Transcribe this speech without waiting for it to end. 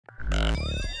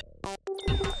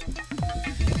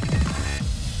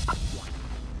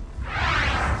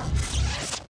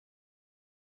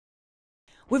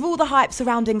With all the hype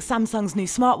surrounding Samsung's new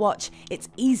smartwatch, it's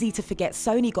easy to forget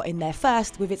Sony got in there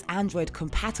first with its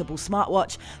Android-compatible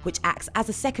smartwatch, which acts as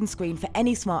a second screen for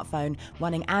any smartphone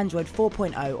running Android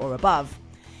 4.0 or above.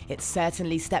 It's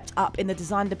certainly stepped up in the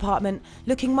design department,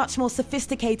 looking much more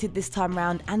sophisticated this time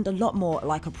round and a lot more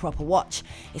like a proper watch,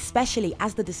 especially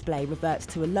as the display reverts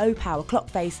to a low-power clock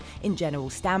face in general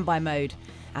standby mode.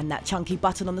 And that chunky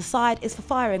button on the side is for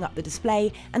firing up the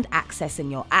display and accessing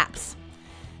your apps.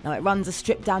 Now, it runs a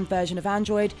stripped-down version of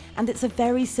Android, and it's a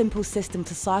very simple system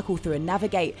to cycle through and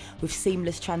navigate, with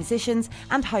seamless transitions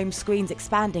and home screens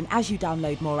expanding as you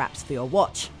download more apps for your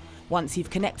watch. Once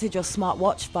you've connected your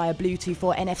smartwatch via Bluetooth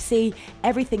or NFC,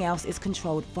 everything else is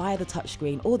controlled via the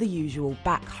touchscreen or the usual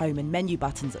back, home and menu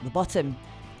buttons at the bottom.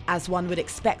 As one would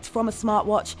expect from a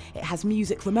smartwatch, it has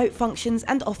music remote functions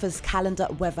and offers calendar,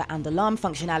 weather and alarm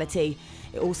functionality.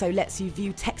 It also lets you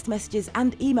view text messages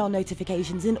and email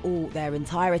notifications in all their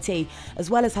entirety, as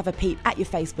well as have a peep at your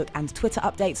Facebook and Twitter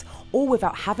updates, all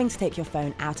without having to take your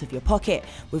phone out of your pocket,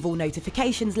 with all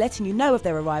notifications letting you know of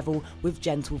their arrival with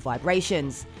gentle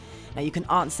vibrations. Now, you can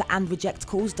answer and reject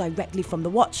calls directly from the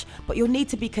watch, but you'll need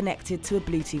to be connected to a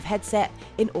Bluetooth headset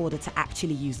in order to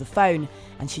actually use the phone.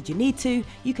 And should you need to,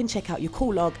 you can check out your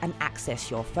call log and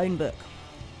access your phone book.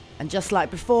 And just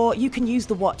like before, you can use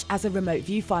the watch as a remote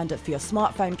viewfinder for your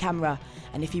smartphone camera.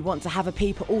 And if you want to have a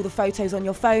peep at all the photos on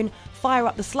your phone, fire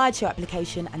up the slideshow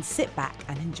application and sit back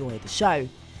and enjoy the show.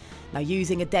 Now,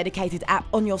 using a dedicated app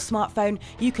on your smartphone,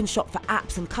 you can shop for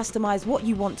apps and customize what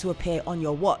you want to appear on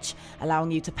your watch,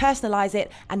 allowing you to personalize it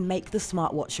and make the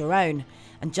smartwatch your own.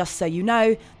 And just so you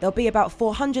know, there'll be about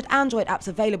 400 Android apps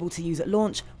available to use at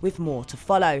launch, with more to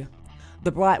follow.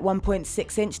 The bright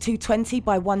 1.6-inch 220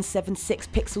 by 176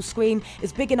 pixel screen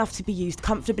is big enough to be used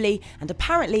comfortably and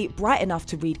apparently bright enough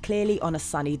to read clearly on a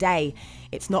sunny day.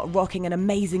 It's not rocking an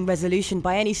amazing resolution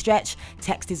by any stretch,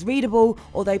 text is readable,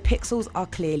 although pixels are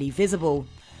clearly visible.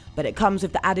 But it comes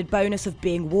with the added bonus of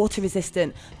being water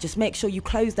resistant. Just make sure you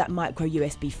close that micro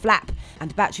USB flap,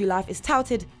 and battery life is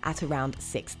touted at around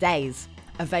 6 days.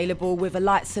 Available with a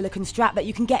light silicone strap that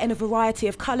you can get in a variety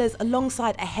of colours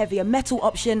alongside a heavier metal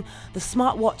option, the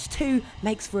smartwatch 2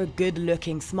 makes for a good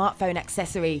looking smartphone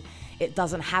accessory. It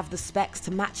doesn't have the specs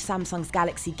to match Samsung's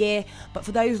Galaxy Gear, but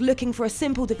for those looking for a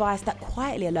simple device that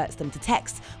quietly alerts them to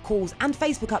texts, calls and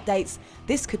Facebook updates,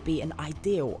 this could be an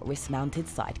ideal wrist-mounted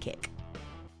sidekick.